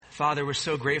Father, we're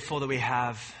so grateful that we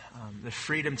have the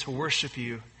freedom to worship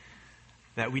you,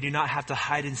 that we do not have to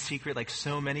hide in secret like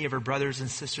so many of our brothers and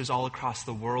sisters all across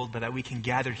the world, but that we can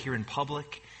gather here in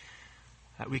public,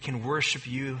 that we can worship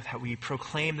you, that we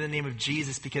proclaim the name of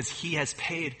Jesus because he has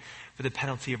paid for the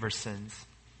penalty of our sins.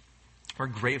 We're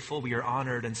grateful, we are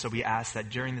honored, and so we ask that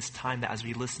during this time, that as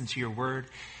we listen to your word,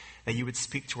 that you would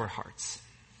speak to our hearts,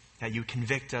 that you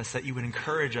convict us, that you would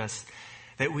encourage us,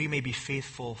 that we may be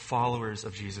faithful followers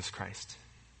of Jesus Christ.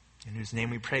 In whose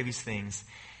name we pray these things,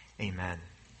 amen.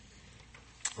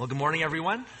 Well, good morning,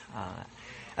 everyone.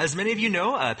 As many of you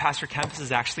know, Pastor Kempis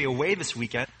is actually away this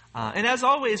weekend. And as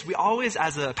always, we always,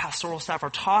 as a pastoral staff, are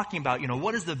talking about,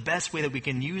 what is the best way that we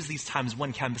can use these times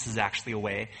when Kempis is actually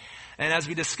away. And as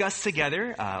we discussed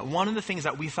together, one of the things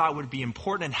that we thought would be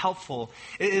important and helpful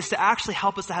is to actually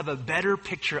help us to have a better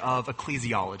picture of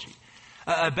ecclesiology.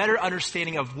 A better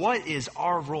understanding of what is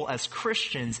our role as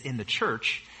Christians in the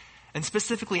church, and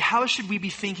specifically, how should we be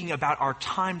thinking about our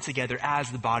time together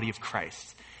as the body of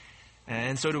Christ?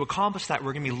 And so to accomplish that,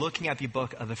 we're going to be looking at the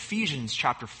book of Ephesians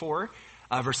chapter 4,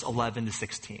 verse 11 to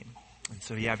 16. And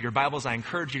so if you have your Bibles, I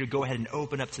encourage you to go ahead and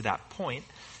open up to that point.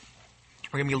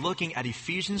 We're going to be looking at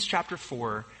Ephesians chapter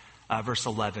 4, verse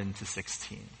 11 to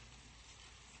 16.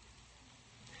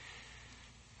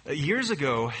 Years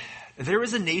ago, there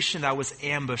was a nation that was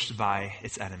ambushed by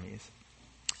its enemies.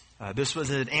 This was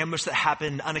an ambush that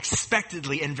happened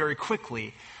unexpectedly and very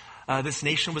quickly. This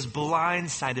nation was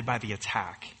blindsided by the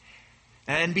attack.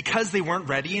 And because they weren't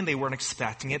ready and they weren't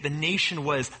expecting it, the nation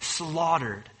was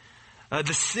slaughtered.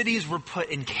 The cities were put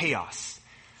in chaos.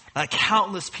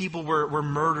 Countless people were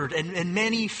murdered, and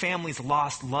many families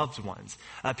lost loved ones.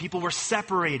 People were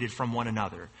separated from one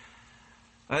another.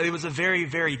 It was a very,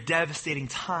 very devastating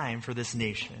time for this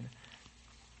nation.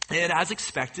 And as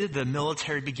expected, the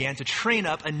military began to train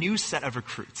up a new set of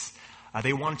recruits.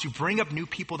 They wanted to bring up new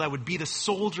people that would be the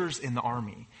soldiers in the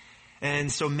army. And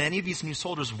so many of these new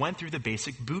soldiers went through the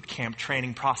basic boot camp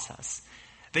training process.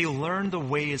 They learned the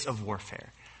ways of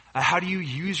warfare. How do you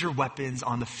use your weapons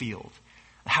on the field?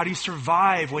 How do you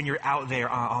survive when you're out there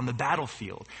on the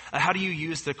battlefield? How do you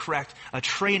use the correct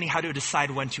training? How to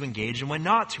decide when to engage and when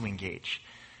not to engage?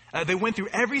 They went through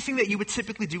everything that you would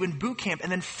typically do in boot camp. And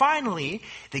then finally,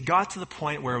 they got to the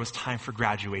point where it was time for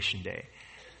graduation day,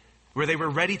 where they were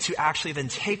ready to actually then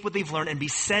take what they've learned and be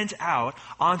sent out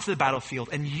onto the battlefield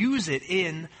and use it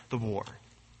in the war.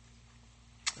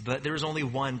 But there was only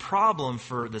one problem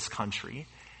for this country,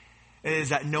 is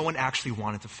that no one actually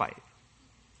wanted to fight.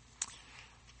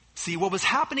 See, what was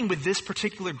happening with this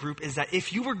particular group is that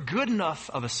if you were good enough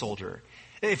of a soldier,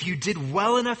 if you did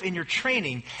well enough in your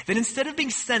training, then instead of being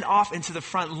sent off into the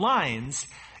front lines,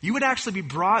 you would actually be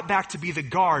brought back to be the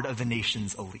guard of the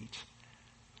nation's elite.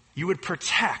 You would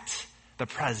protect the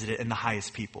president and the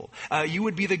highest people. You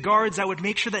would be the guards that would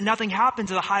make sure that nothing happened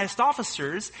to the highest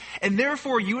officers, and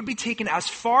therefore you would be taken as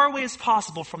far away as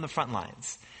possible from the front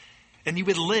lines. And you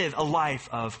would live a life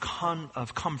of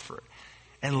comfort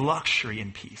and luxury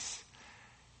and peace.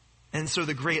 And so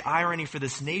the great irony for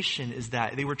this nation is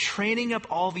that they were training up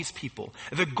all these people.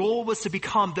 The goal was to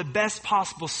become the best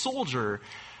possible soldier.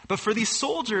 But for these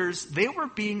soldiers, they were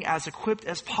being as equipped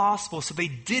as possible so they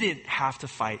didn't have to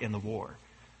fight in the war.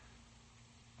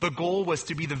 The goal was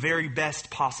to be the very best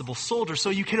possible soldier so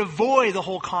you can avoid the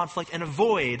whole conflict and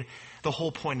avoid the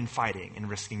whole point in fighting and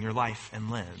risking your life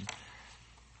and limb.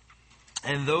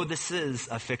 And though this is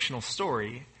a fictional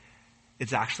story,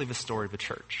 it's actually the story of the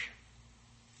church.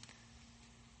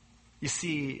 You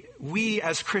see, we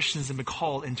as Christians have been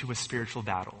called into a spiritual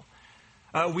battle.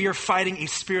 We are fighting a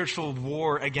spiritual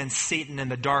war against Satan and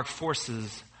the dark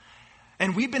forces.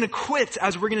 And we've been equipped,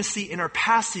 as we're going to see in our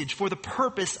passage, for the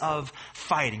purpose of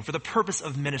fighting, for the purpose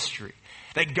of ministry.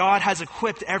 That God has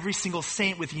equipped every single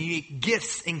saint with unique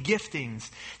gifts and giftings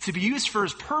to be used for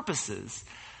his purposes.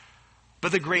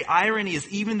 But the great irony is,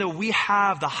 even though we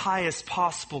have the highest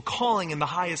possible calling and the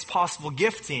highest possible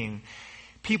gifting,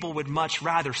 people would much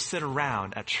rather sit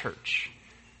around at church.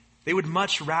 They would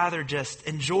much rather just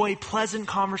enjoy pleasant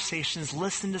conversations,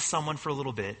 listen to someone for a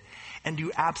little bit, and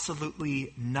do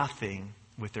absolutely nothing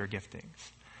with their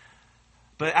giftings.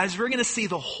 But as we're going to see,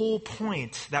 the whole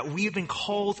point that we have been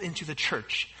called into the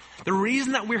church, the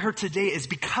reason that we're here today is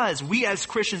because we as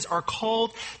Christians are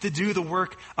called to do the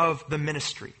work of the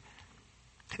ministry.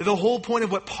 The whole point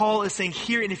of what Paul is saying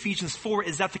here in Ephesians 4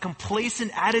 is that the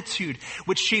complacent attitude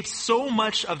which shapes so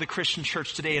much of the Christian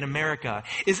church today in America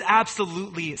is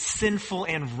absolutely sinful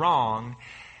and wrong.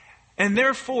 And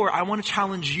therefore, I want to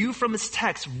challenge you from this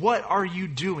text. What are you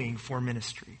doing for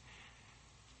ministry?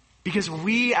 Because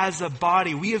we as a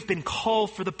body, we have been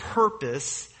called for the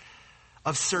purpose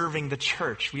of serving the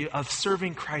church, of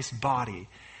serving Christ's body.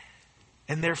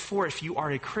 And therefore, if you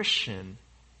are a Christian,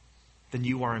 then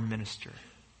you are a minister.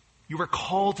 You are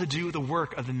called to do the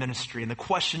work of the ministry. And the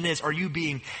question is, are you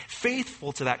being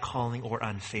faithful to that calling or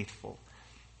unfaithful?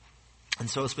 And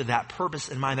so it's with that purpose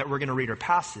in mind that we're going to read our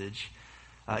passage,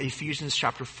 Ephesians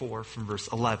chapter 4 from verse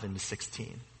 11 to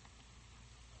 16.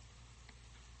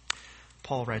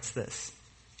 Paul writes this,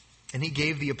 "And he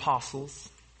gave the apostles,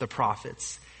 the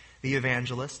prophets, the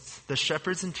evangelists, the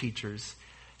shepherds and teachers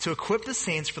to equip the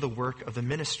saints for the work of the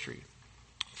ministry,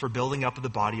 for building up of the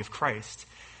body of Christ,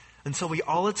 until we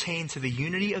all attain to the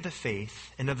unity of the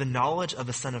faith and of the knowledge of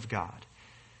the Son of God,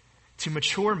 to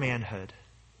mature manhood,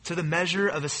 to the measure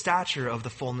of the stature of the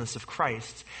fullness of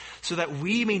Christ, so that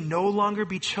we may no longer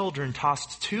be children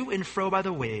tossed to and fro by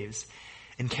the waves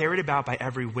and carried about by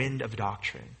every wind of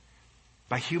doctrine,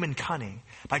 by human cunning,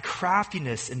 by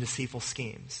craftiness and deceitful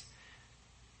schemes.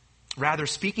 Rather,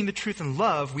 speaking the truth in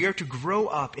love, we are to grow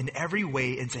up in every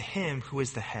way into him who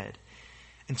is the head,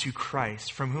 into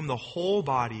Christ, from whom the whole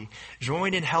body,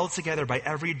 joined and held together by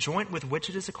every joint with which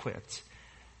it is equipped,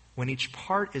 when each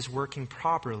part is working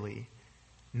properly,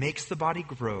 makes the body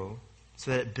grow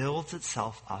so that it builds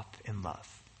itself up in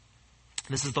love."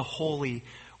 This is the holy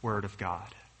word of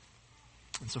God.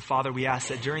 And so, Father, we ask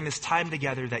that during this time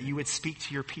together that you would speak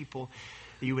to your people,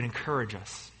 that you would encourage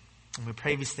us. And we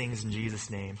pray these things in Jesus'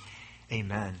 name.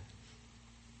 Amen.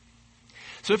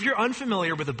 So if you're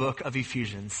unfamiliar with the book of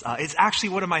Ephesians, it's actually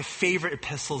one of my favorite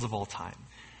epistles of all time.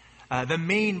 The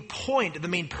main point, the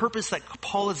main purpose that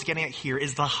Paul is getting at here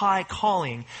is the high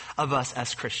calling of us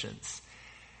as Christians.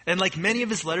 And like many of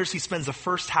his letters, he spends the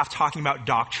first half talking about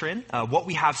doctrine, what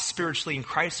we have spiritually in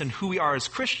Christ and who we are as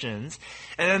Christians.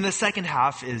 And then the second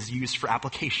half is used for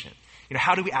application.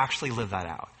 How do we actually live that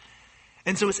out?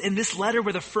 And so it's in this letter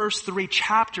where the first 3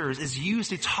 chapters is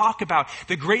used to talk about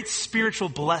the great spiritual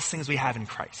blessings we have in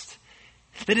Christ.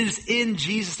 That it is in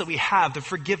Jesus that we have the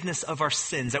forgiveness of our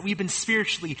sins, that we've been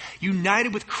spiritually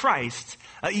united with Christ,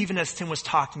 even as Tim was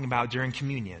talking about during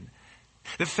communion.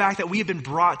 The fact that we have been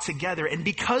brought together, and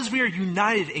because we are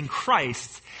united in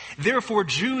Christ, therefore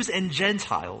Jews and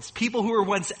Gentiles, people who were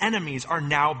once enemies, are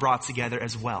now brought together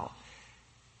as well.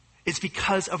 It's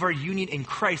because of our union in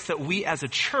Christ that we as a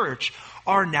church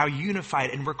are now unified,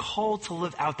 and we're called to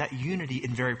live out that unity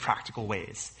in very practical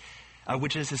ways,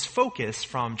 which is his focus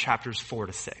from chapters 4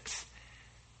 to 6.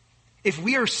 If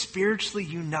we are spiritually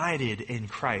united in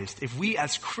Christ, if we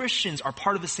as Christians are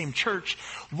part of the same church,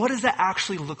 what does that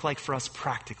actually look like for us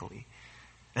practically?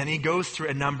 And he goes through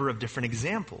a number of different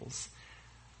examples.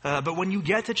 But when you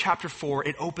get to chapter 4,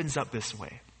 it opens up this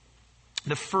way.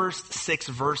 The first 6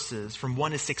 verses from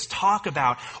 1 to 6 talk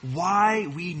about why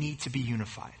we need to be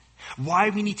unified, why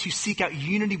we need to seek out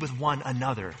unity with one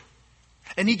another.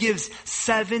 And he gives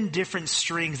 7 different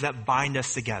strings that bind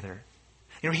us together.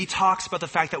 He talks about the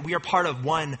fact that we are part of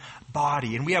one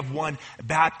body and we have one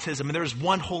baptism and there's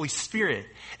one Holy Spirit.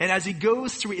 And as he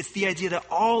goes through it, it's the idea that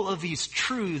all of these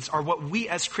truths are what we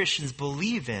as Christians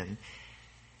believe in.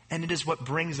 And it is what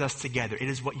brings us together. It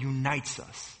is what unites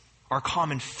us, our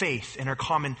common faith and our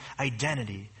common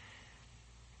identity.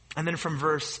 And then from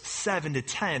verse 7 to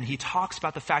 10, he talks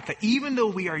about the fact that even though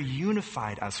we are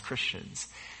unified as Christians,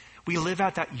 we live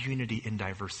out that unity in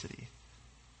diversity.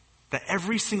 That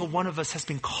every single one of us has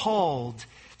been called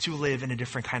to live in a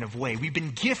different kind of way. We've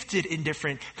been gifted in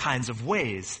different kinds of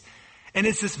ways. And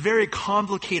it's this very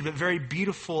complicated but very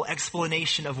beautiful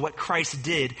explanation of what Christ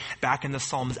did back in the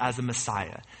Psalms as the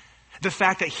Messiah. The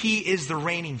fact that he is the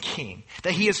reigning king,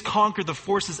 that he has conquered the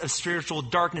forces of spiritual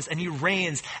darkness and he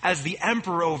reigns as the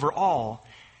emperor over all.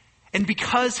 And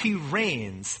because he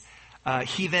reigns,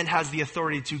 he then has the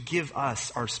authority to give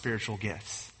us our spiritual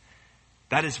gifts.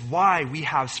 That is why we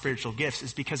have spiritual gifts,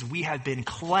 is because we have been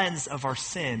cleansed of our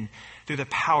sin through the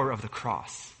power of the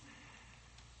cross.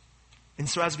 And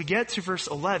so as we get to verse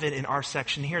 11 in our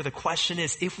section here, the question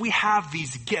is, if we have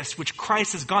these gifts, which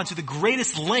Christ has gone to the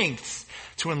greatest lengths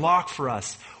to unlock for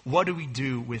us, what do we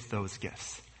do with those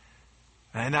gifts?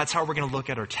 And that's how we're going to look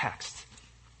at our text.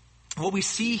 What we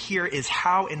see here is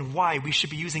how and why we should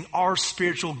be using our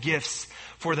spiritual gifts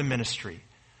for the ministry.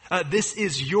 This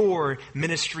is your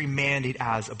ministry mandate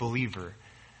as a believer.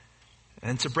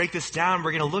 And to break this down,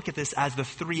 we're going to look at this as the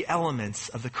 3 elements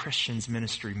of the Christian's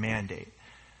ministry mandate.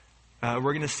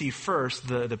 We're going to see first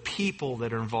the people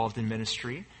that are involved in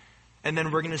ministry. And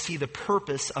then we're going to see the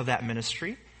purpose of that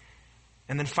ministry.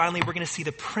 And then finally, we're going to see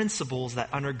the principles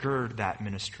that undergird that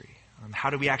ministry. How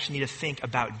do we actually need to think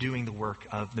about doing the work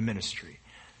of the ministry?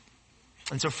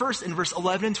 And so first, in verse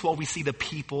 11 and 12, we see the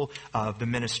people of the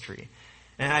ministry.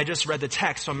 And I just read the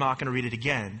text, so I'm not going to read it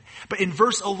again. But in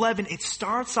verse 11, it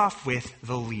starts off with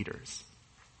the leaders.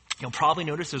 You'll probably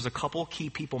notice there's a couple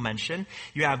key people mentioned.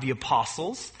 You have the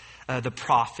apostles, the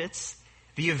prophets,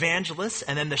 the evangelists,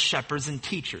 and then the shepherds and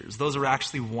teachers. Those are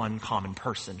actually one common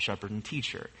person, shepherd and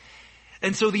teacher.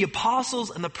 And so the apostles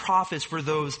and the prophets were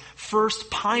those first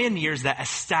pioneers that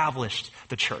established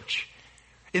the church.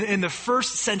 In the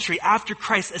first century, after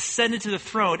Christ ascended to the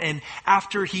throne and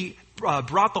after he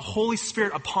brought the Holy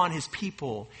Spirit upon his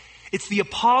people, it's the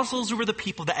apostles who were the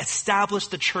people that established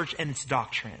the church and its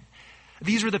doctrine.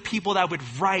 These were the people that would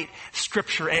write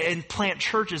scripture and plant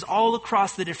churches all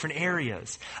across the different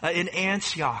areas, in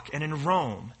Antioch and in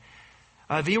Rome.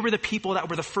 They were the people that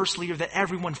were the first leader that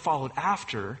everyone followed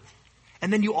after.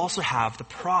 And then you also have the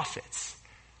prophets.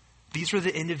 These were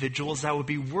the individuals that would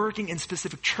be working in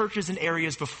specific churches and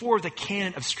areas before the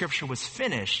canon of scripture was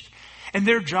finished. And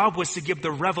their job was to give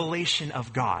the revelation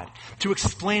of God, to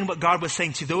explain what God was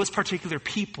saying to those particular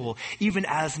people, even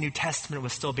as the New Testament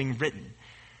was still being written.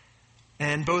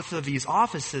 And both of these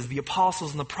offices, the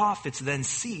apostles and the prophets, then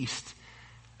ceased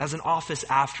as an office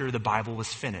after the Bible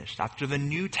was finished, after the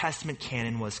New Testament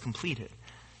canon was completed.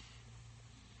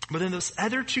 But then those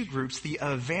other two groups, the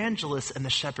evangelists and the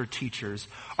shepherd teachers,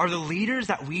 are the leaders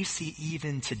that we see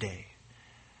even today.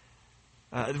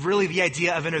 Really, the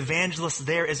idea of an evangelist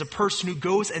there is a person who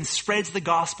goes and spreads the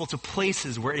gospel to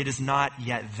places where it is not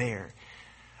yet there.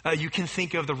 You can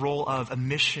think of the role of a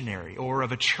missionary or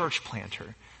of a church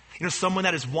planter. Someone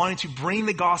that is wanting to bring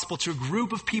the gospel to a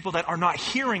group of people that are not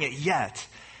hearing it yet.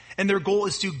 And their goal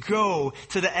is to go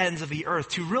to the ends of the earth,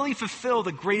 to really fulfill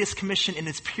the greatest commission in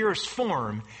its purest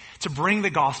form, to bring the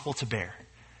gospel to bear.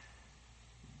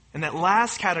 And that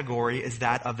last category is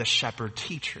that of the shepherd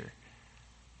teacher.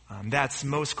 That's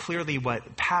most clearly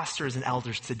what pastors and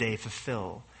elders today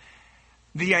fulfill.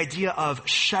 The idea of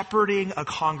shepherding a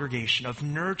congregation, of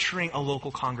nurturing a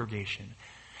local congregation,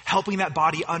 helping that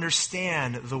body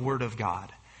understand the Word of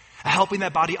God, helping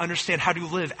that body understand how to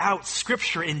live out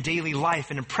Scripture in daily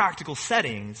life and in practical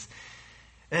settings,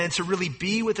 and to really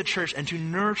be with the church and to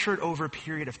nurture it over a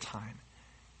period of time.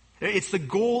 It's the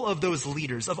goal of those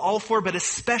leaders, of all four, but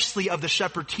especially of the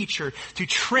shepherd teacher, to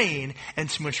train and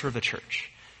to mature the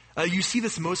church. You see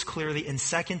this most clearly in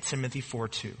 2 Timothy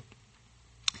 4:2.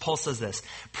 Paul says this,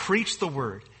 "Preach the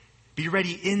word. Be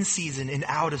ready in season and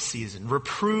out of season.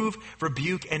 Reprove,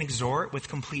 rebuke, and exhort with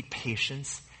complete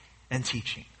patience and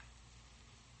teaching."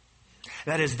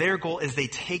 That is, their goal is they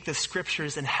take the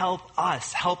scriptures and help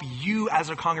you as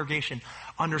a congregation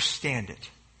understand it,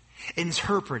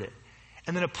 interpret it,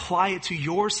 and then apply it to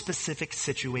your specific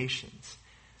situations.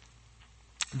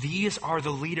 These are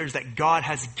the leaders that God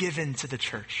has given to the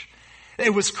church.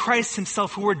 It was Christ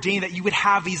himself who ordained that you would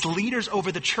have these leaders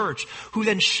over the church who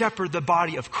then shepherd the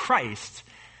body of Christ.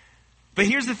 But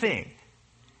here's the thing.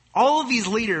 All of these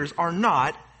leaders are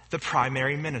not the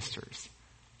primary ministers.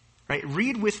 Right?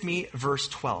 Read with me verse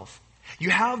 12. You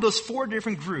have those four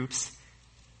different groups,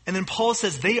 and then Paul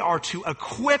says they are to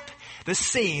equip the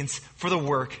saints for the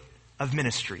work of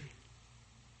ministry.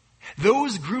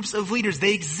 Those groups of leaders,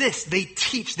 they exist, they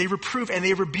teach, they reprove, and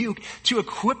they rebuke to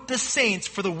equip the saints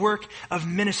for the work of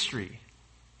ministry.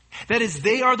 That is,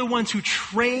 they are the ones who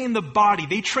train the body.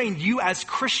 They train you as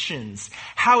Christians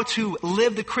how to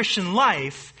live the Christian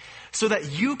life so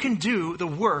that you can do the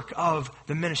work of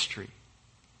the ministry.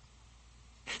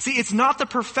 See, it's not the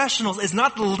professionals, it's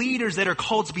not the leaders that are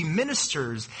called to be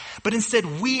ministers, but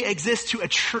instead we exist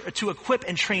to equip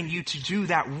and train you to do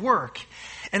that work.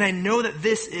 And I know that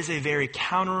this is a very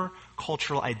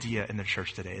countercultural idea in the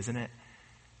church today, isn't it?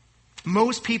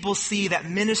 Most people see that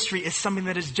ministry is something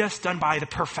that is just done by the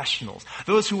professionals,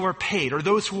 those who are paid, or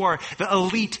those who are the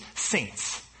elite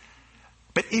saints.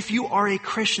 But if you are a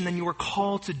Christian, then you are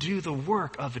called to do the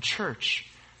work of a church.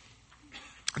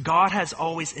 God has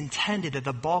always intended that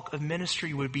the bulk of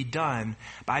ministry would be done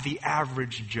by the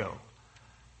average Joe,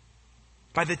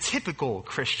 by the typical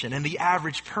Christian and the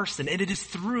average person. And it is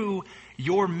through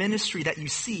your ministry that you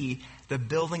see the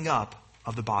building up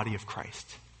of the body of Christ.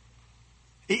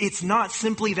 It's not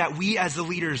simply that we as the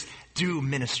leaders do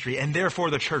ministry and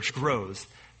therefore the church grows,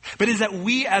 but it is that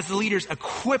we as the leaders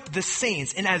equip the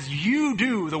saints. And as you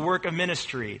do the work of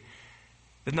ministry,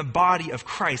 then the body of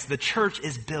Christ, the church,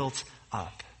 is built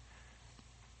up.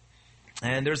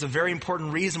 And there's a very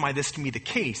important reason why this can be the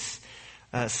case.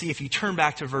 See, if you turn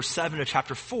back to verse 7 of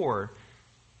chapter 4,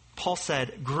 Paul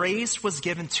said, "Grace was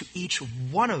given to each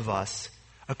one of us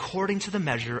according to the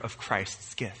measure of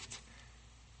Christ's gift."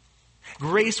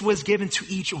 Grace was given to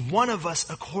each one of us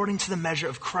according to the measure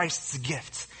of Christ's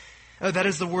gift. That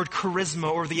is the word charisma,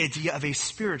 or the idea of a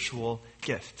spiritual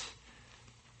gift.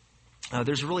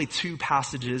 There's really two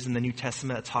passages in the New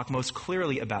Testament that talk most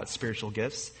clearly about spiritual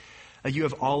gifts. You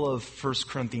have all of 1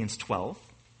 Corinthians 12,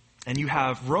 and you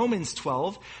have Romans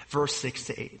 12, verse 6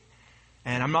 to 8.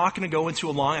 And I'm not going to go into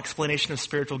a long explanation of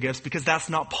spiritual gifts because that's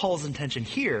not Paul's intention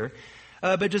here.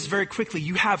 But just very quickly,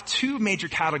 you have two major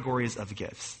categories of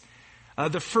gifts.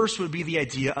 The first would be the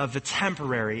idea of the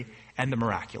temporary and the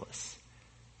miraculous.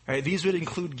 Right? These would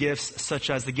include gifts such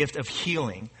as the gift of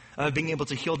healing, being able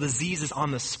to heal diseases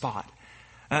on the spot.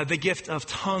 The gift of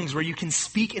tongues, where you can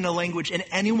speak in a language and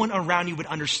anyone around you would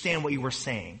understand what you were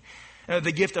saying.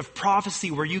 The gift of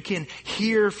prophecy, where you can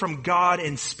hear from God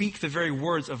and speak the very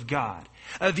words of God.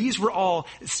 These were all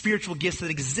spiritual gifts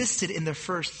that existed in the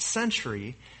first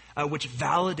century, which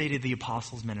validated the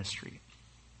apostles' ministry.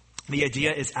 The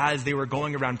idea is, as they were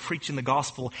going around preaching the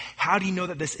gospel, how do you know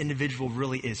that this individual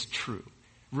really is true,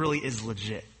 really is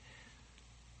legit?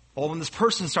 Well, when this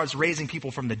person starts raising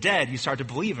people from the dead, you start to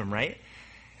believe him, right?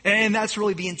 And that's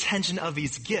really the intention of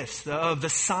these gifts, of the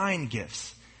sign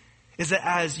gifts, is that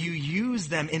as you use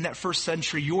them in that first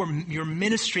century, your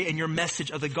ministry and your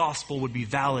message of the gospel would be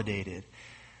validated.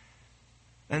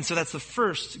 And so that's the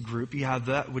first group. You have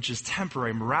that which is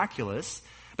temporary, miraculous.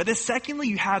 But then secondly,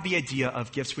 you have the idea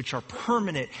of gifts which are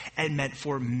permanent and meant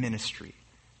for ministry.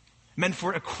 Meant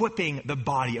for equipping the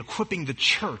body, equipping the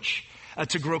church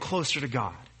to grow closer to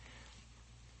God.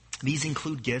 These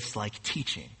include gifts like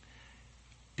teaching.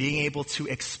 Being able to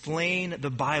explain the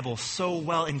Bible so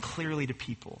well and clearly to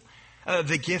people.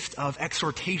 The gift of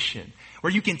exhortation,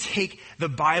 where you can take the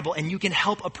Bible and you can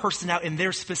help a person out in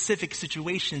their specific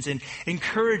situations and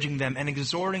encouraging them and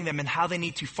exhorting them in how they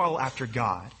need to follow after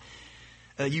God.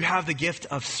 You have the gift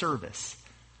of service.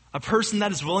 A person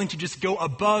that is willing to just go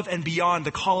above and beyond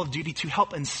the call of duty to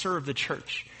help and serve the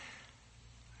church.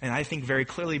 And I think very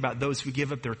clearly about those who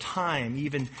give up their time,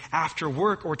 even after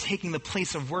work or taking the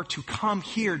place of work, to come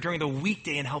here during the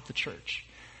weekday and help the church.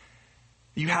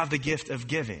 You have the gift of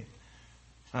giving.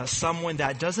 Someone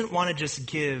that doesn't want to just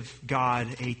give God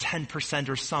a 10%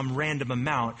 or some random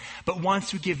amount, but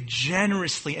wants to give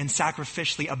generously and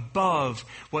sacrificially above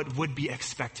what would be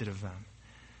expected of them.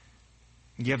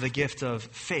 You have the gift of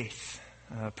faith.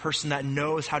 A person that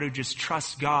knows how to just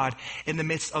trust God in the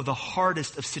midst of the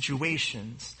hardest of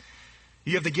situations.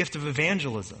 You have the gift of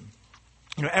evangelism.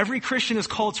 You know, every Christian is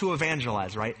called to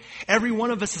evangelize, right? Every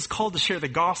one of us is called to share the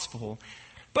gospel.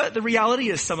 But the reality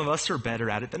is some of us are better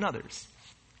at it than others.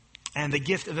 And the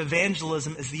gift of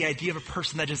evangelism is the idea of a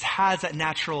person that just has that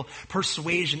natural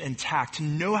persuasion and tact to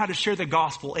know how to share the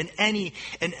gospel in any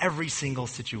and every single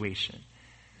situation.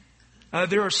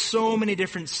 There are so many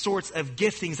different sorts of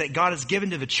giftings that God has given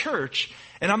to the church,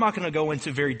 and I'm not going to go into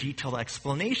a very detailed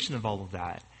explanation of all of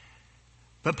that.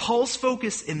 But Paul's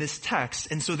focus in this text,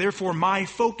 and so therefore my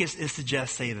focus is to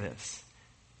just say this,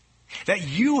 that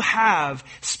you have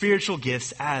spiritual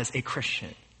gifts as a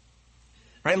Christian.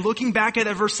 Right? Looking back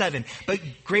at verse 7, but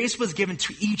grace was given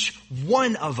to each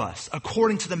one of us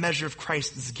according to the measure of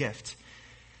Christ's gift.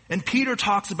 And Peter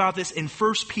talks about this in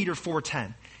 1 Peter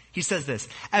 4:10. He says this,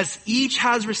 as each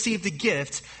has received a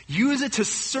gift, use it to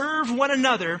serve one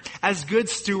another as good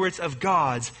stewards of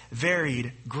God's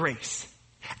varied grace.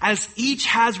 As each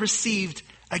has received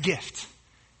a gift.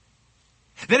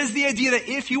 That is the idea that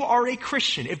if you are a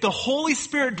Christian, if the Holy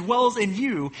Spirit dwells in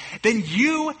you, then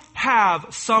you have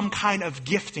some kind of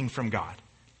gifting from God.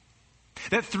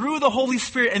 That through the Holy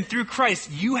Spirit and through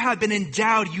Christ, you have been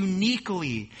endowed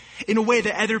uniquely in a way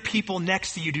that other people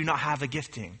next to you do not have a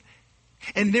gifting.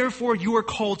 And therefore you are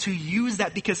called to use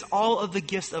that because all of the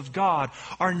gifts of God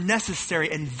are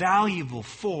necessary and valuable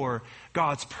for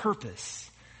God's purpose.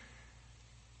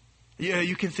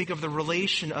 You can think of the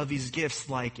relation of these gifts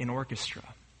like an orchestra.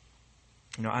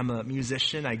 You know, I'm a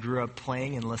musician. I grew up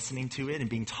playing and listening to it and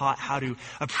being taught how to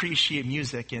appreciate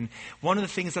music. And one of the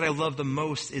things that I love the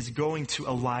most is going to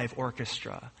a live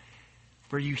orchestra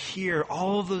where you hear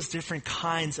all of those different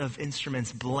kinds of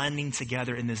instruments blending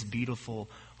together in this beautiful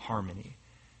harmony.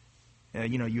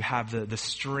 You have the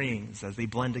strings as they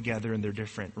blend together in their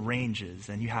different ranges,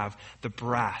 and you have the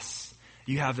brass.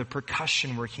 You have the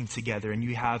percussion working together, and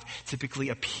you have typically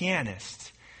a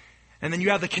pianist. And then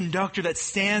you have the conductor that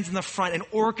stands in the front and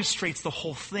orchestrates the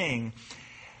whole thing.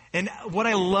 And what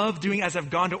I love doing as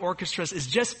I've gone to orchestras is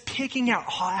just picking out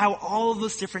how all of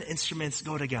those different instruments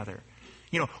go together.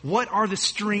 You know, what are the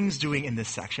strings doing in this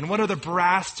section? What are the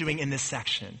brass doing in this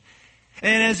section?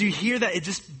 And as you hear that, it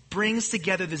just brings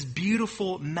together this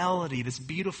beautiful melody, this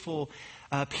beautiful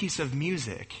piece of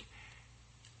music.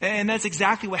 And that's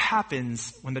exactly what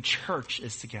happens when the church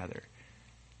is together.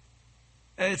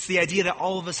 It's the idea that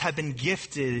all of us have been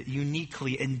gifted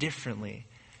uniquely and differently.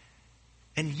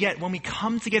 And yet, when we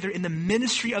come together in the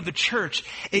ministry of the church,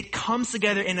 it comes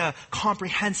together in a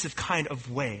comprehensive kind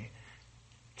of way.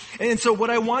 And so what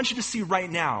I want you to see right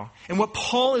now, and what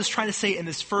Paul is trying to say in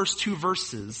this first 2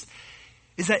 verses,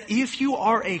 is that if you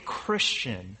are a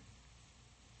Christian,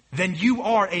 then you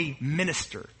are a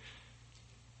minister.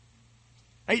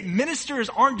 Right? Ministers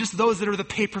aren't just those that are the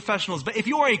paid professionals, but if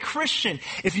you are a Christian,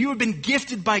 if you have been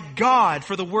gifted by God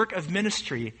for the work of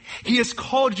ministry, He has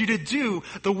called you to do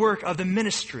the work of the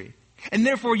ministry. And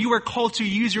therefore you are called to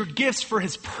use your gifts for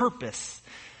His purpose.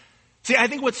 See, I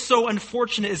think what's so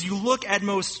unfortunate is you look at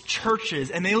most churches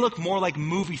and they look more like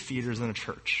movie theaters than a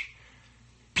church.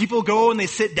 People go and they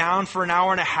sit down for an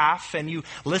hour and a half and you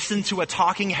listen to a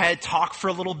talking head talk for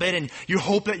a little bit and you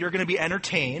hope that you're going to be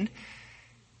entertained.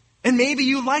 And maybe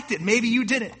you liked it, maybe you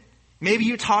didn't. Maybe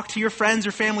you talked to your friends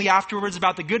or family afterwards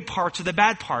about the good parts or the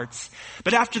bad parts.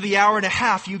 But after the hour and a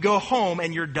half, you go home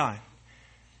and you're done.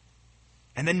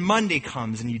 And then Monday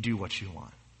comes and you do what you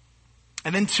want.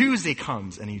 And then Tuesday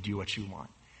comes and you do what you want.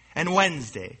 And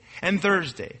Wednesday, and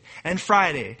Thursday, and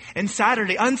Friday, and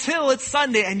Saturday, until it's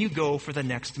Sunday and you go for the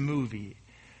next movie.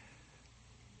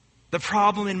 The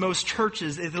problem in most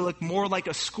churches is they look more like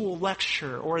a school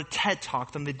lecture or a TED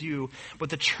Talk than they do what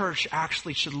the church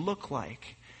actually should look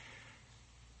like.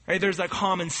 Right? There's that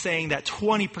common saying that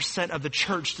 20% of the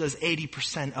church does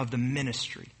 80% of the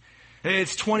ministry.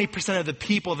 It's 20% of the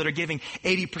people that are giving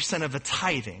 80% of the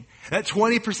tithing. That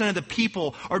 20% of the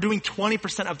people are doing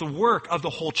 20% of the work of the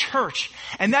whole church.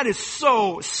 And that is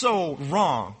so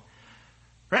wrong.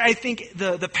 Right? I think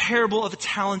the parable of the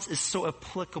talents is so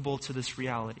applicable to this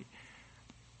reality.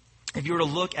 If you were to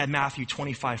look at Matthew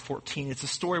 25:14, it's a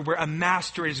story where a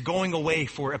master is going away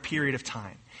for a period of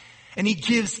time. And he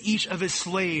gives each of his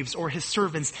slaves or his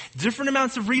servants different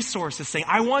amounts of resources, saying,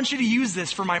 I want you to use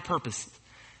this for my purposes.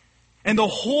 And the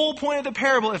whole point of the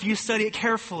parable, if you study it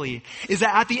carefully, is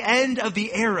that at the end of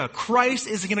the era, Christ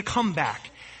is going to come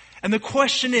back. And the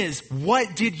question is,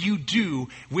 what did you do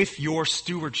with your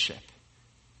stewardship?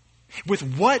 With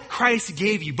what Christ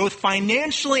gave you, both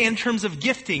financially and in terms of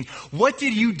gifting, what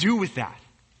did you do with that?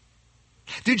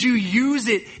 Did you use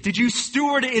it? Did you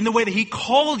steward it in the way that He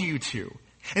called you to?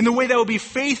 In the way that will be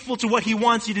faithful to what He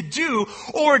wants you to do?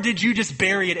 Or did you just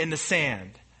bury it in the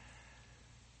sand?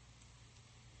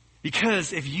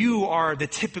 Because if you are the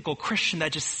typical Christian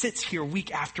that just sits here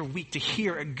week after week to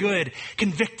hear a good,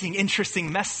 convicting,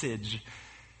 interesting message,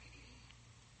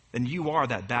 then you are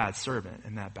that bad servant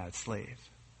and that bad slave.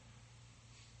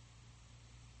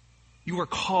 You are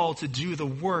called to do the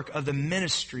work of the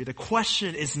ministry. The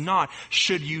question is not,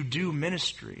 should you do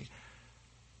ministry?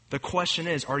 The question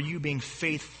is, are you being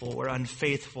faithful or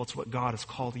unfaithful to what God has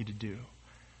called you to do?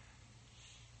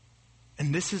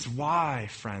 And this is why,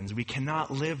 friends, we cannot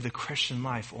live the Christian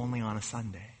life only on a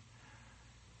Sunday.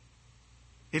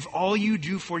 If all you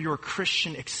do for your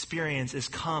Christian experience is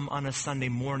come on a Sunday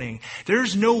morning,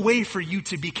 there's no way for you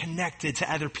to be connected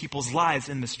to other people's lives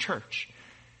in this church.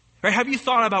 Right? Have you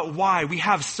thought about why we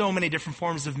have so many different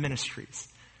forms of ministries?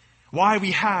 Why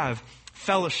we have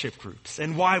fellowship groups,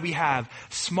 and why we have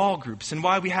small groups, and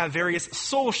why we have various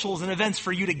socials and events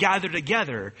for you to gather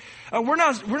together? We're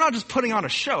not just putting on a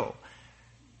show.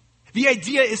 The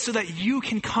idea is so that you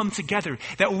can come together,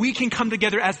 that we can come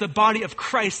together as the body of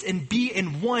Christ and be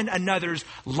in one another's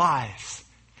lives,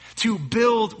 to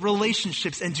build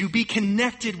relationships and to be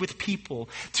connected with people,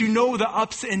 to know the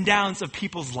ups and downs of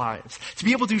people's lives, to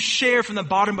be able to share from the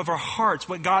bottom of our hearts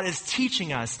what God is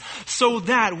teaching us so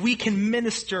that we can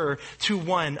minister to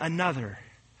one another.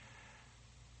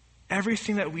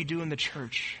 Everything that we do in the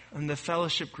church and the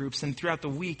fellowship groups and throughout the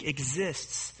week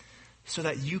exists so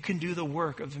that you can do the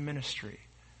work of the ministry.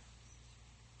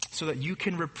 So that you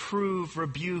can reprove,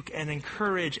 rebuke, and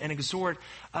encourage and exhort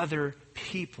other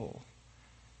people.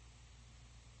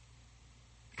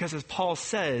 Because as Paul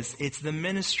says, it's the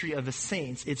ministry of the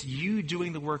saints. It's you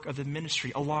doing the work of the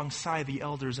ministry alongside the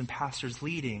elders and pastors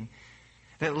leading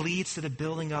that leads to the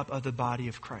building up of the body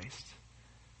of Christ.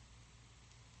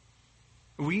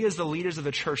 We as the leaders of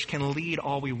the church can lead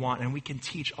all we want and we can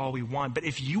teach all we want. But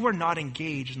if you are not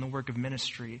engaged in the work of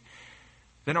ministry,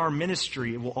 then our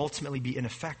ministry will ultimately be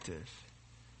ineffective.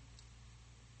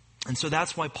 And so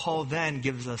that's why Paul then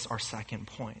gives us our second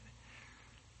point.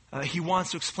 He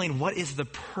wants to explain what is the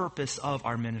purpose of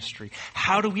our ministry.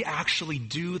 How do we actually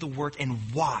do the work and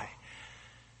why?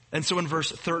 And so in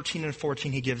verse 13 and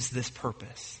 14, he gives this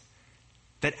purpose.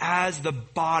 That as the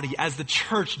body, as the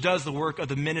church does the work of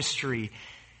the ministry,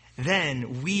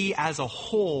 then we as a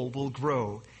whole will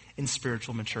grow in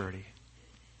spiritual maturity.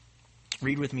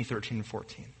 Read with me 13 and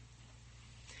 14.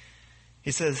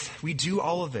 He says, we do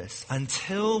all of this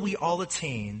until we all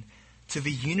attain to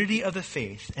the unity of the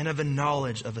faith and of the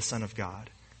knowledge of the Son of God,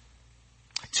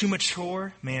 to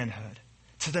mature manhood,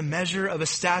 to the measure of a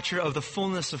stature of the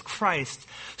fullness of Christ,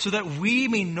 so that we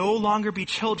may no longer be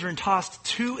children tossed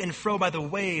to and fro by the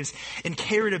waves and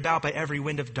carried about by every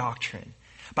wind of doctrine,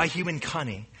 by human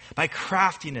cunning, by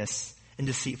craftiness and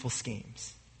deceitful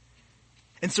schemes.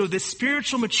 And so this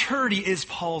spiritual maturity is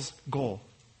Paul's goal.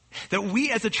 That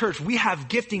we as a church, we have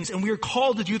giftings and we are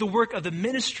called to do the work of the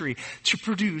ministry to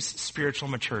produce spiritual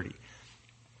maturity.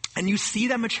 And you see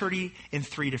that maturity in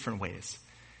three different ways.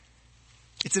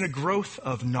 It's in a growth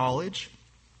of knowledge,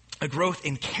 a growth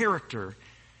in character,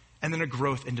 and then a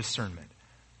growth in discernment.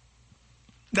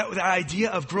 That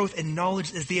idea of growth in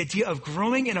knowledge is the idea of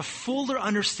growing in a fuller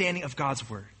understanding of God's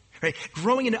word. Right?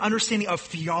 Growing in an understanding of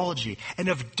theology and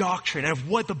of doctrine and of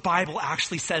what the Bible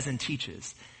actually says and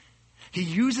teaches. He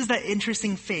uses that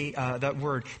interesting that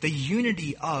word, the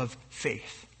unity of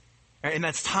faith. Right? And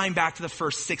that's tying back to the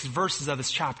first 6 verses of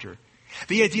this chapter.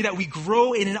 The idea that we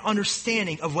grow in an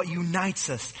understanding of what unites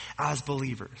us as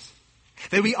believers.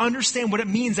 That we understand what it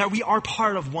means that we are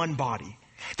part of one body.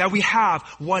 That we have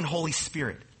one Holy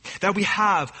Spirit. That we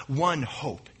have one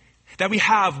hope. That we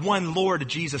have one Lord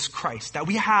Jesus Christ. That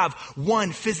we have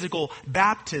one physical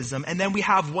baptism. And then we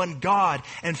have one God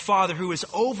and Father who is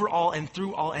over all and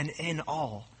through all and in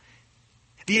all.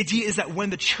 The idea is that when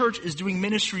the church is doing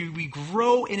ministry, we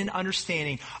grow in an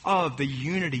understanding of the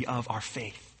unity of our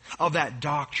faith, of that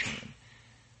doctrine.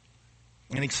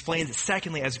 And explains it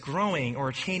secondly as growing or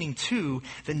attaining to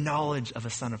the knowledge of the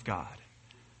Son of God.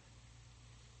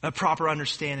 A proper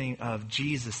understanding of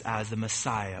Jesus as the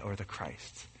Messiah or the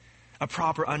Christ. A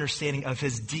proper understanding of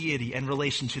his deity and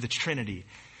relation to the Trinity.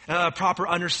 A proper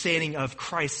understanding of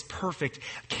Christ's perfect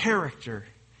character.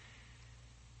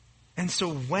 And so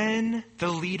when the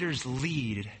leaders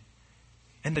lead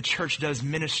and the church does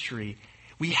ministry,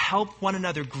 we help one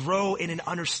another grow in an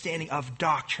understanding of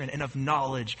doctrine and of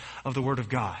knowledge of the Word of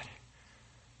God.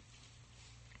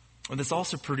 And this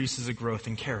also produces a growth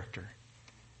in character.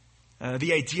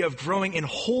 The idea of growing in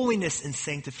holiness and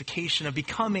sanctification, of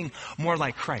becoming more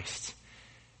like Christ.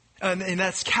 And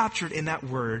that's captured in that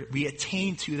word, we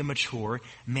attain to the mature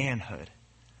manhood.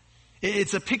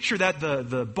 It's a picture that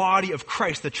the body of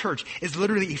Christ, the church, is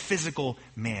literally a physical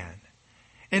man.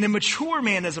 And a mature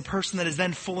man is a person that is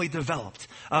then fully developed,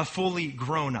 fully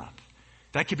grown up.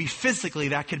 That could be physically,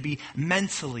 that could be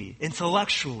mentally,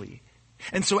 intellectually.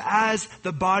 And so as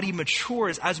the body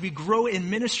matures, as we grow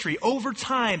in ministry, over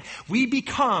time, we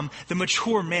become the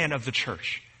mature man of the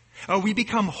church. We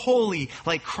become holy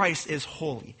like Christ is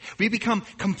holy. We become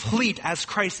complete as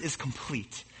Christ is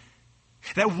complete.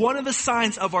 That one of the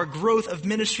signs of our growth of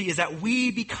ministry is that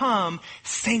we become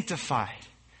sanctified.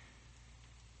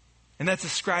 And that's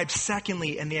described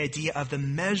secondly in the idea of the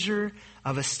measure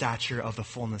of a stature of the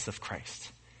fullness of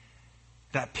Christ.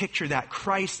 That picture that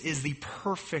Christ is the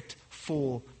perfect,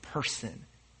 full person.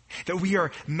 That we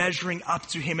are measuring up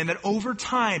to him and that over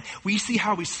time we see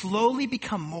how we slowly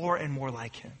become more and more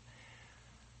like him.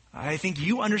 I think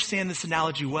you understand this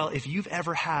analogy well if you've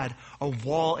ever had a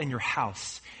wall in your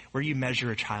house where you measure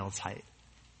a child's height.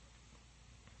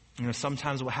 You know,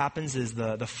 sometimes what happens is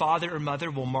the father or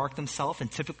mother will mark themselves and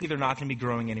typically they're not going to be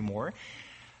growing anymore.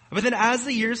 But then as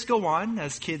the years go on,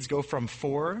 as kids go from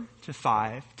 4 to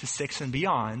 5 to 6 and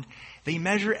beyond, they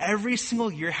measure every single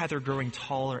year how they're growing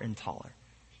taller and taller.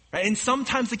 Right? And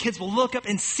sometimes the kids will look up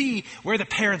and see where the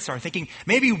parents are, thinking,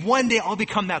 maybe one day I'll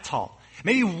become that tall.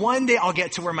 Maybe one day I'll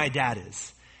get to where my dad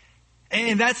is.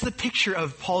 And that's the picture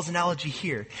of Paul's analogy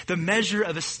here. The measure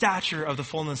of the stature of the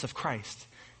fullness of Christ.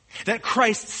 That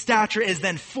Christ's stature is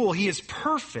then full. He is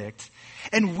perfect.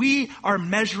 And we are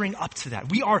measuring up to that.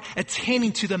 We are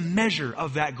attaining to the measure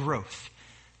of that growth.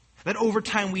 That over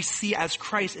time we see as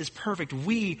Christ is perfect,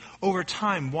 we over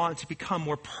time want to become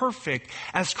more perfect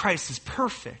as Christ is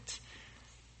perfect.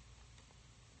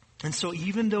 And so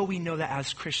even though we know that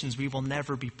as Christians we will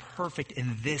never be perfect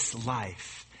in this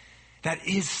life, that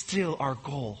is still our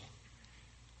goal.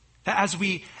 That as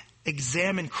we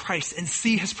examine Christ and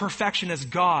see his perfection as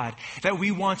God, that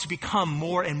we want to become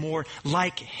more and more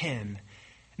like him.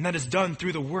 And that is done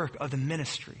through the work of the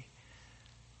ministry.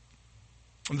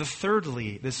 And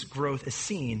thirdly, this growth is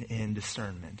seen in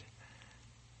discernment.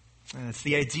 And it's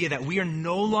the idea that we are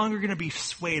no longer going to be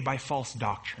swayed by false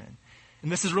doctrine.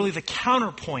 And this is really the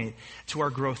counterpoint to our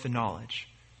growth in knowledge.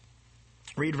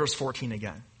 Read verse 14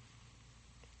 again.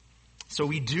 So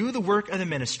we do the work of the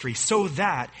ministry so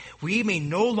that we may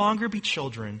no longer be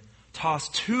children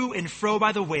tossed to and fro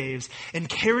by the waves, and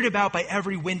carried about by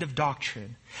every wind of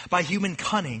doctrine, by human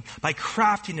cunning, by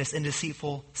craftiness and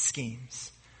deceitful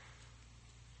schemes.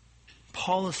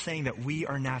 Paul is saying that we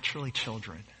are naturally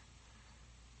children.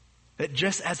 That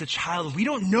just as a child, we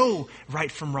don't know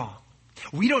right from wrong.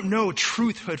 We don't know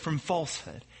truthhood from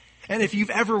falsehood. And if you've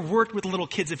ever worked with little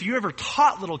kids, if you ever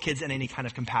taught little kids in any kind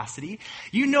of capacity,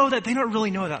 you know that they don't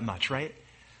really know that much, right?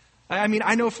 I mean,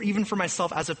 I know even for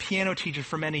myself as a piano teacher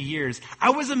for many years,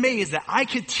 I was amazed that I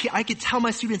could tell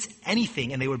my students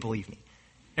anything and they would believe me.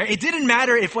 It didn't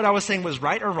matter if what I was saying was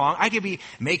right or wrong. I could be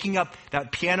making up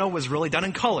that piano was really done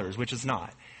in colors, which is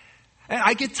not. And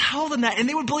I could tell them that and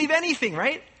they would believe anything,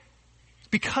 right?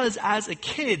 Because as a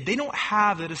kid, they don't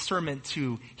have the discernment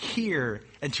to hear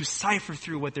and to cipher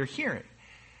through what they're hearing.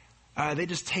 They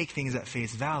just take things at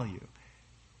face value.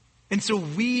 And so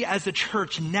we as a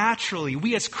church naturally,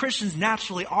 we as Christians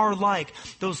naturally are like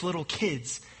those little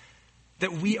kids.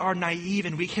 That we are naive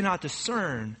and we cannot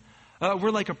discern.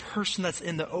 We're like a person that's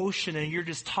in the ocean and you're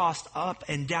just tossed up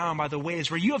and down by the waves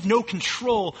where you have no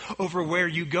control over where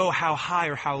you go, how high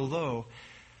or how low.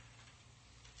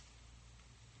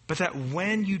 But that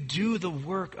when you do the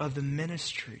work of the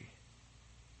ministry,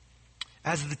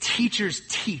 as the teachers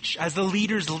teach, as the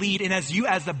leaders lead, and as you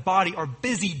as the body are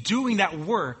busy doing that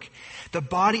work, the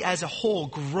body as a whole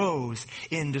grows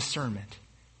in discernment.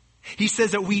 He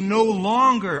says that we no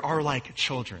longer are like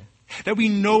children, that we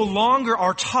no longer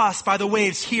are tossed by the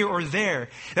waves here or there,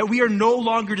 that we are no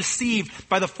longer deceived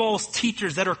by the false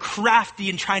teachers that are crafty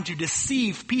and trying to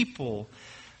deceive people.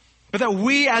 But that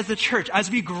we as the church, as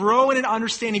we grow in an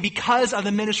understanding because of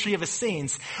the ministry of the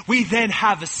saints, we then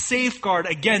have a safeguard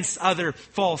against other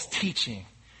false teaching.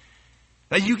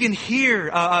 That you can hear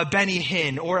a Benny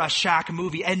Hinn or a Shaq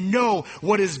movie and know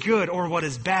what is good or what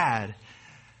is bad.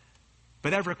 But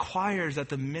that requires that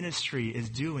the ministry is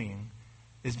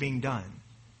being done.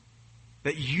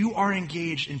 That you are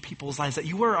engaged in people's lives, that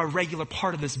you are a regular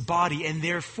part of this body, and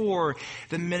therefore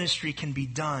the ministry can be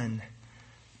done.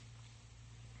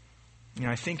 You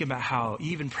know, I think about how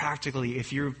even practically,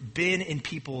 if you've been in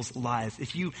people's lives,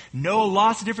 if you know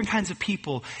lots of different kinds of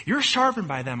people, you're sharpened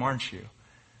by them, aren't you?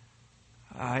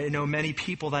 I know many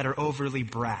people that are overly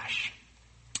brash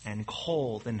and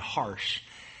cold and harsh.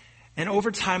 And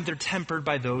over time, they're tempered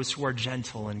by those who are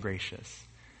gentle and gracious.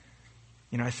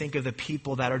 You know, I think of the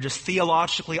people that are just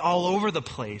theologically all over the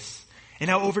place. And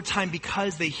how over time,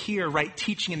 because they hear right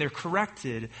teaching and they're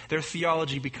corrected, their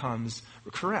theology becomes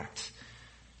correct.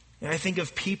 And I think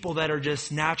of people that are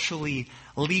just naturally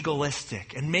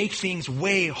legalistic and make things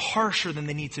way harsher than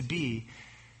they need to be,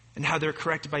 and how they're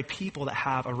corrected by people that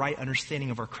have a right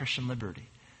understanding of our Christian liberty.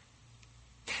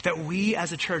 That we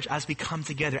as a church, as we come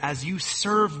together, as you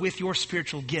serve with your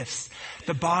spiritual gifts,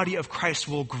 the body of Christ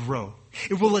will grow.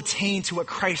 It will attain to what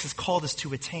Christ has called us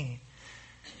to attain.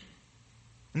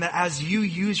 And that as you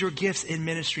use your gifts in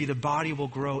ministry, the body will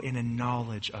grow in a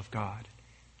knowledge of God.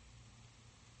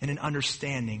 In an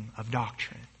understanding of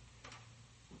doctrine,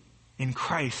 in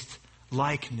Christ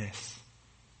likeness,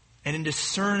 and in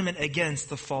discernment against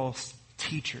the false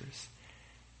teachers.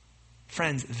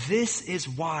 Friends, this is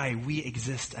why we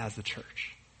exist as the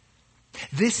church.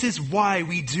 This is why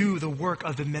we do the work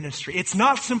of the ministry. It's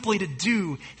not simply to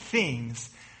do things,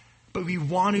 but we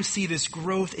want to see this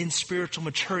growth in spiritual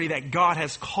maturity that God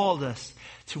has called us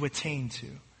to attain to.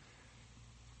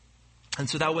 And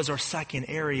so that was our second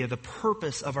area, the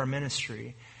purpose of our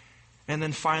ministry. And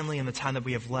then finally, in the time that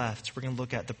we have left, we're going to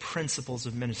look at the principles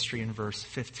of ministry in verse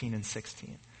 15 and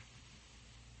 16.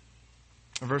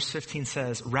 Verse 15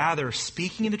 says, "Rather,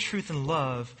 speaking the truth in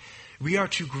love, we are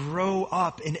to grow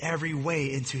up in every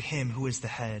way into Him who is the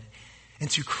head,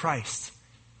 into Christ,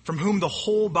 from whom the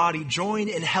whole body, joined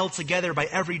and held together by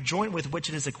every joint with which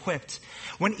it is equipped,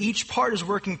 when each part is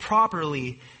working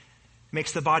properly,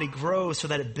 makes the body grow so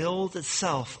that it builds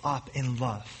itself up in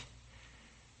love."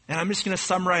 And I'm just going to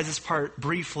summarize this part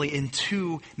briefly in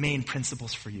two main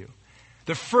principles for you.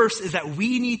 The first is that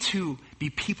we need to be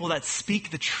people that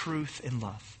speak the truth in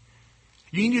love.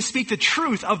 You need to speak the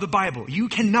truth of the Bible. You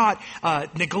cannot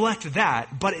neglect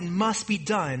that, but it must be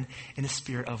done in a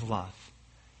spirit of love.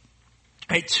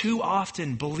 Right? Too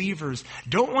often, believers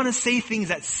don't want to say things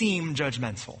that seem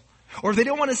judgmental. Or they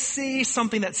don't want to say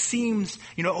something that seems,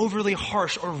 overly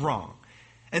harsh or wrong.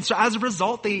 And so as a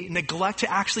result, they neglect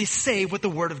to actually say what the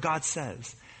Word of God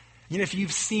says. If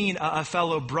you've seen a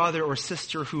fellow brother or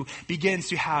sister who begins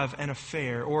to have an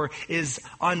affair or is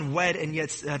unwed and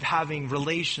yet having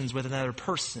relations with another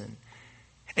person,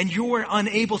 and you're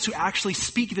unable to actually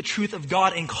speak the truth of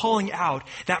God and calling out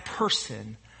that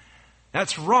person,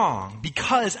 That's wrong,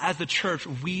 because as the church,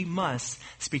 we must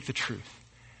speak the truth.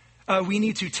 We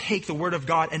need to take the word of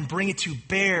God and bring it to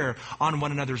bear on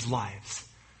one another's lives.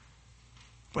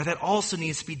 But that also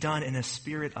needs to be done in a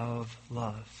spirit of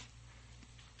love.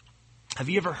 Have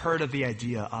you ever heard of the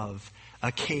idea of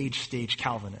a cage stage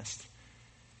Calvinist?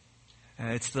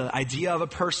 It's the idea of a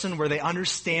person where they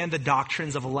understand the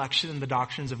doctrines of election and the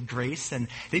doctrines of grace, and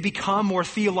they become more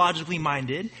theologically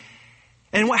minded.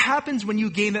 And what happens when you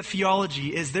gain that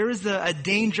theology is there is a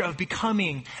danger of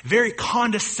becoming very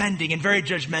condescending and very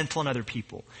judgmental on other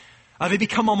people. They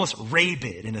become almost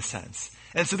rabid in a sense.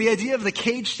 And so the idea of the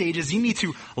cage stage is you need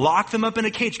to lock them up in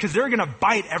a cage because they're going to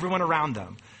bite everyone around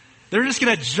them. They're just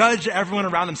going to judge everyone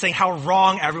around them, saying how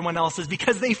wrong everyone else is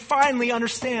because they finally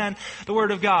understand the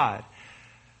Word of God.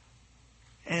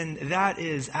 And that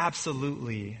is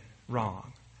absolutely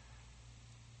wrong.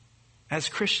 As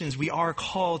Christians, we are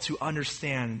called to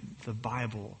understand the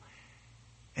Bible.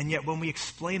 And yet when we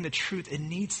explain the truth, it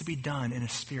needs to be done in a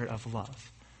spirit of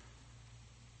love,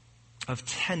 of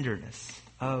tenderness,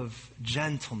 of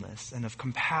gentleness, and of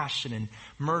compassion and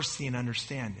mercy and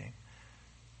understanding.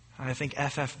 I think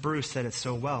F.F. Bruce said it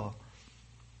so well.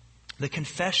 The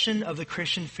confession of the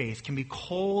Christian faith can be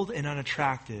cold and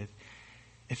unattractive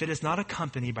if it is not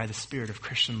accompanied by the spirit of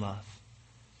Christian love.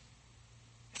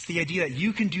 It's the idea that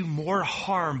you can do more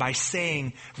harm by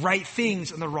saying right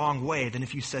things in the wrong way than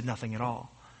if you said nothing at all.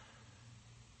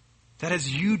 That as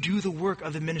you do the work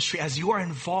of the ministry, as you are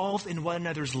involved in one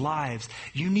another's lives,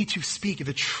 you need to speak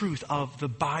the truth of the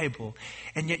Bible,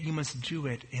 and yet you must do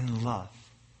it in love,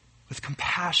 with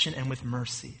compassion and with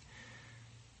mercy.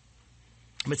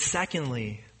 But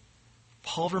secondly,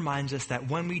 Paul reminds us that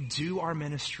when we do our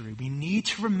ministry, we need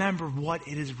to remember what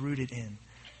it is rooted in.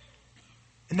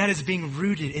 And that is being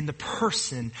rooted in the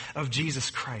person of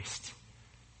Jesus Christ.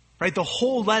 Right? The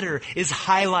whole letter is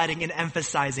highlighting and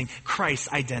emphasizing Christ's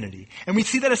identity. And we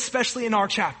see that especially in our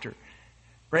chapter.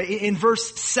 Right? In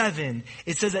verse 7,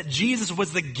 it says that Jesus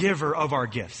was the giver of our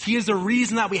gifts. He is the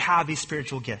reason that we have these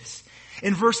spiritual gifts.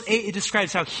 In verse 8, it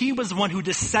describes how he was the one who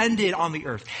descended on the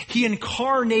earth. He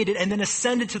incarnated and then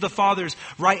ascended to the Father's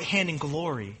right hand in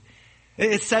glory.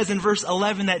 It says in verse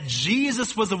 11 that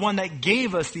Jesus was the one that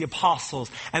gave us the apostles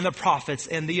and the prophets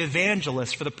and the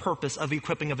evangelists for the purpose of the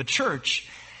equipping of the church.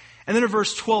 And then in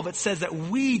verse 12, it says that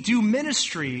we do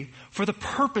ministry for the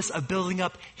purpose of building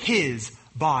up his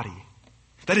body.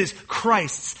 That is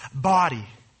Christ's body.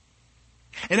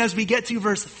 And as we get to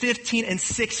verse 15 and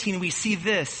 16, we see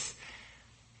this,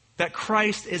 that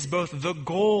Christ is both the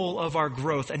goal of our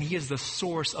growth and he is the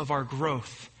source of our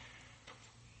growth.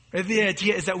 The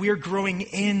idea is that we are growing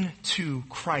into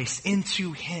Christ,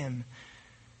 into him.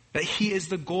 That he is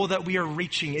the goal that we are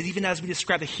reaching. Even as we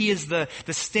describe that he is the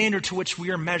standard to which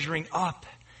we are measuring up.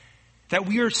 That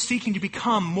we are seeking to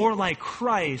become more like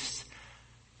Christ,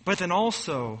 but then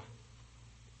also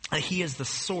that he is the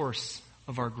source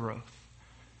of our growth.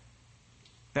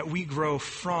 That we grow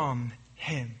from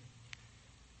him.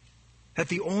 That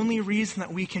the only reason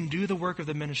that we can do the work of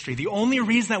the ministry, the only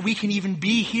reason that we can even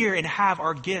be here and have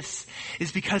our gifts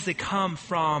is because they come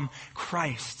from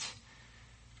Christ.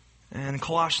 And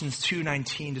Colossians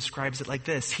 2:19 describes it like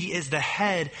this. He is the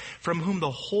head from whom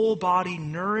the whole body,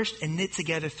 nourished and knit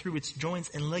together through its joints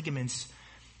and ligaments,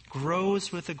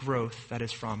 grows with the growth that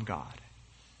is from God.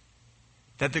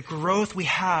 That the growth we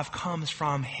have comes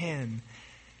from him.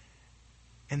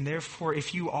 And therefore,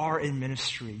 if you are in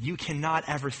ministry, you cannot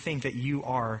ever think that you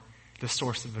are the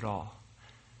source of it all.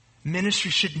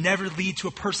 Ministry should never lead to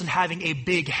a person having a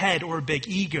big head or a big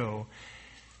ego,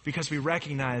 because we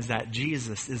recognize that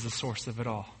Jesus is the source of it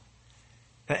all.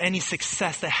 That any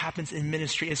success that happens in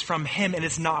ministry is from him and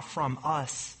it's not from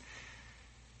us.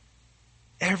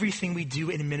 Everything we do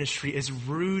in ministry is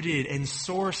rooted and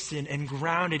sourced in and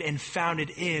grounded and founded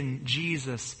in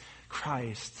Jesus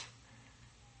Christ.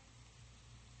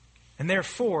 And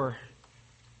therefore,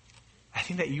 I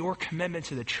think that your commitment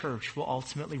to the church will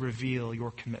ultimately reveal your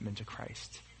commitment to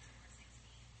Christ.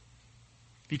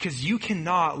 Because you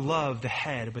cannot love the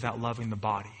head without loving the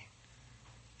body.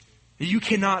 You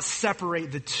cannot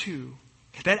separate the two.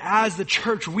 That as the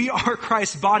church, we are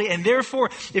Christ's body. And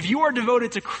therefore, if you are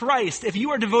devoted to Christ, if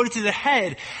you are devoted to the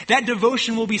head, that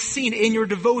devotion will be seen in your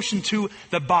devotion to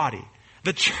the body,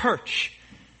 the church.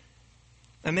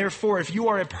 And therefore, if you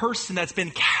are a person that's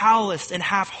been calloused and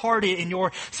half-hearted in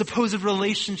your supposed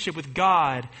relationship with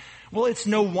God, well, it's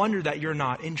no wonder that you're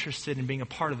not interested in being a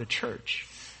part of the church.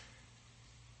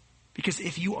 Because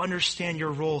if you understand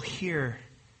your role here,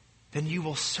 then you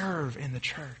will serve in the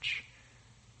church.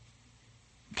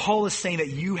 Paul is saying that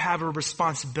you have a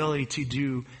responsibility to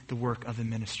do the work of the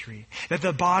ministry. That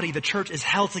the body, the church, is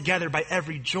held together by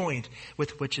every joint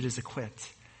with which it is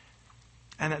equipped.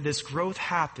 And that this growth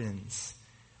happens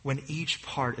when each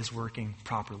part is working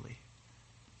properly.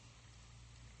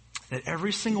 That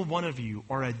every single one of you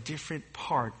are a different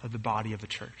part of the body of the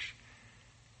church.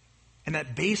 And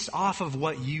that based off of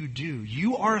what you do,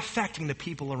 you are affecting the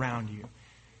people around you.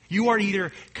 You are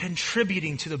either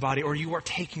contributing to the body or you are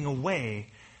taking away.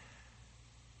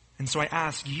 And so I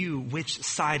ask you, which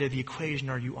side of the equation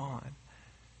are you on?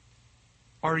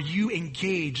 Are you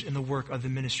engaged in the work of the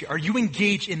ministry? Are you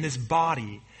engaged in this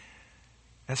body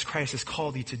as Christ has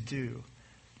called you to do?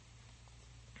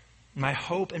 My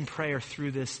hope and prayer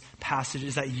through this passage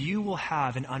is that you will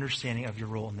have an understanding of your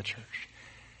role in the church.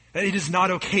 That it is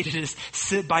not okay to just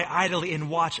sit by idly and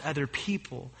watch other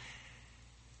people.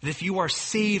 That if you are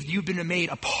saved, you've been made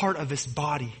a part of this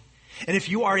body. And if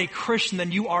you are a Christian,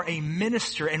 then you are a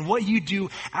minister. And what you do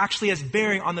actually has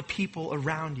bearing on the people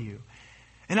around you.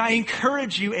 And I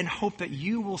encourage you and hope that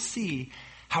you will see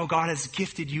how God has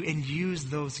gifted you and use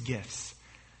those gifts.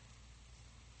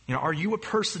 You know, are you a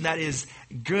person that is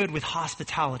good with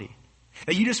hospitality?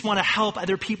 That you just want to help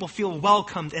other people feel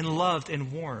welcomed and loved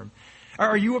and warm? Or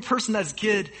are you a person that's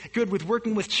good with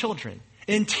working with children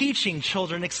and teaching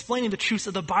children, explaining the truths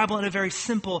of the Bible in a very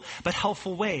simple but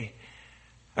helpful way?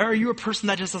 Or are you a person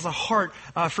that just has a heart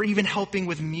for even helping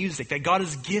with music, that God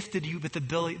has gifted you with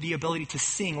the ability to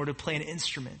sing or to play an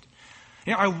instrument?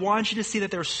 You know, I want you to see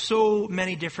that there are so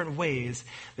many different ways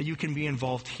that you can be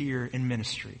involved here in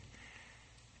ministry.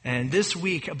 And this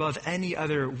week, above any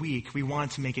other week, we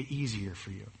want to make it easier for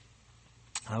you.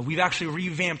 We've actually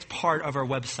revamped part of our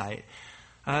website.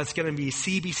 It's going to be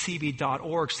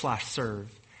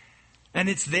cbcb.org/serve. And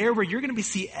it's there where you're going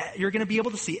to be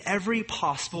able to see every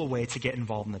possible way to get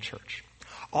involved in the church.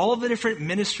 All of the different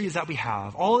ministries that we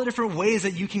have, all the different ways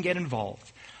that you can get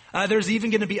involved. There's even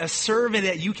going to be a survey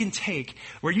that you can take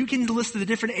where you can list the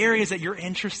different areas that you're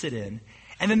interested in.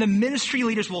 And then the ministry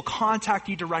leaders will contact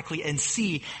you directly and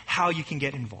see how you can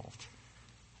get involved.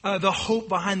 The hope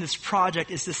behind this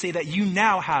project is to say that you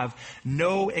now have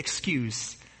no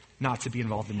excuse not to be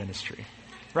involved in ministry.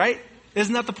 Right?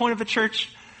 Isn't that the point of a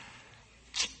church?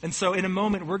 And so in a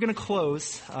moment, we're going to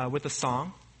close with a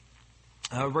song.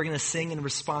 We're going to sing in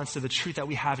response to the truth that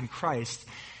we have in Christ.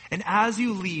 And as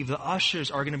you leave, the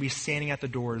ushers are going to be standing at the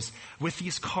doors with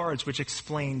these cards which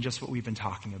explain just what we've been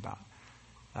talking about.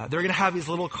 They're going to have these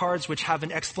little cards which have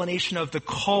an explanation of the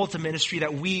call to ministry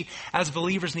that we as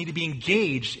believers need to be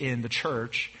engaged in the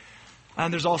church.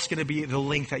 And there's also going to be the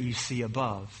link that you see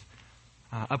above.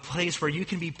 A place where you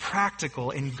can be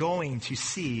practical in going to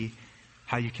see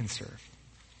how you can serve.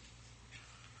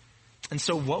 And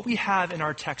so what we have in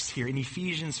our text here in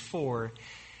Ephesians 4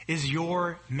 is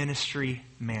your ministry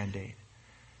mandate.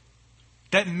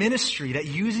 That ministry, that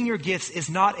using your gifts is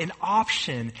not an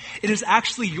option. It is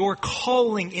actually your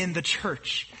calling in the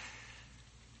church.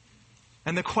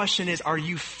 And the question is, are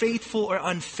you faithful or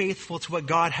unfaithful to what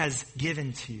God has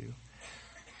given to you?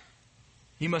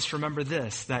 You must remember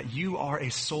this, that you are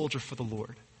a soldier for the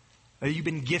Lord. That you've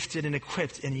been gifted and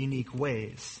equipped in unique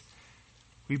ways.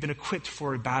 We've been equipped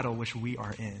for a battle which we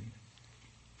are in.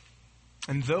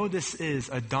 And though this is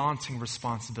a daunting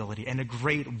responsibility and a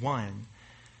great one,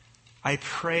 I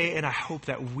pray and I hope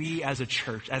that we as a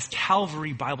church, as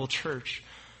Calvary Bible Church,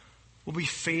 will be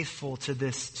faithful to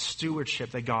this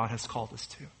stewardship that God has called us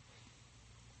to.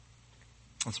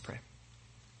 Let's pray.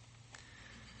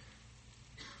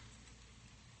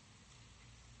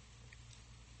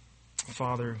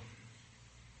 Father,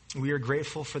 we are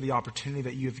grateful for the opportunity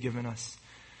that you have given us.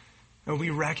 And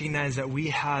we recognize that we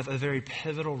have a very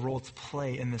pivotal role to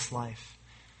play in this life.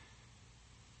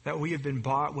 That we have been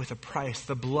bought with a price,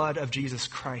 the blood of Jesus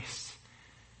Christ.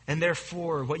 And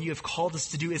therefore, what you have called us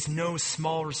to do is no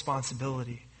small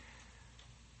responsibility.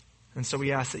 And so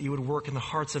we ask that you would work in the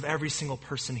hearts of every single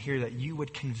person here, that you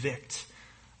would convict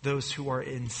those who are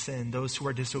in sin, those who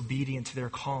are disobedient to their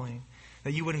calling.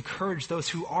 That you would encourage those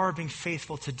who are being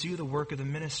faithful to do the work of the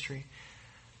ministry.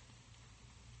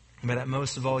 But that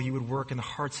most of all, you would work in the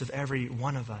hearts of every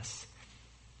one of us,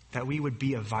 that we would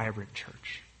be a vibrant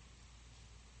church.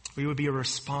 We would be a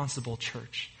responsible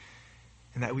church,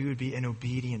 and that we would be an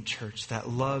obedient church that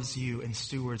loves you and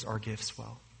stewards our gifts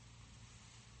well.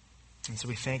 And so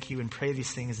we thank you and pray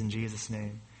these things in Jesus'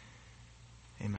 name.